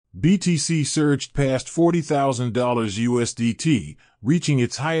BTC surged past $40,000 USDT, reaching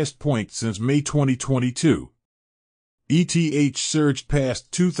its highest point since May 2022. ETH surged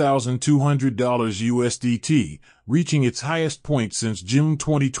past $2,200 USDT, reaching its highest point since June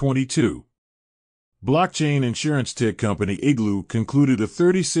 2022. Blockchain insurance tech company Igloo concluded a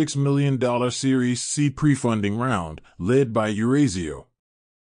 $36 million Series C pre-funding round, led by Eurazeo.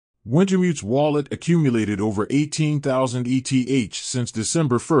 Wintermute's wallet accumulated over 18,000 ETH since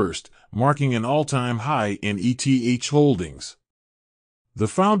December 1st, marking an all-time high in ETH holdings. The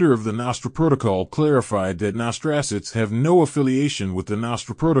founder of the Nostra protocol clarified that Nostra assets have no affiliation with the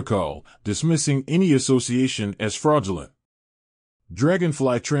Nostra protocol, dismissing any association as fraudulent.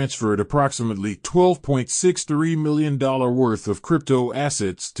 Dragonfly transferred approximately $12.63 million worth of crypto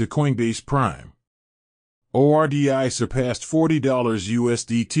assets to Coinbase Prime. ORDI surpassed $40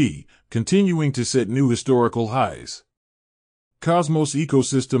 USDT, continuing to set new historical highs. Cosmos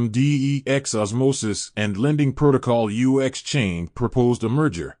Ecosystem DEX Osmosis and lending protocol UX Chain proposed a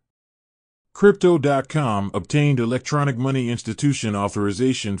merger. Crypto.com obtained electronic money institution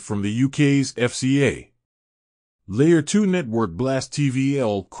authorization from the UK's FCA. Layer 2 network Blast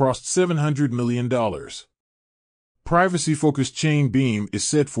TVL crossed $700 million. Privacy-focused chain Beam is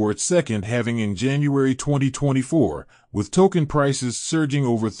set for its second halving in January 2024, with token prices surging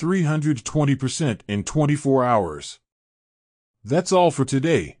over 320% in 24 hours. That's all for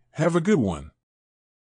today. Have a good one.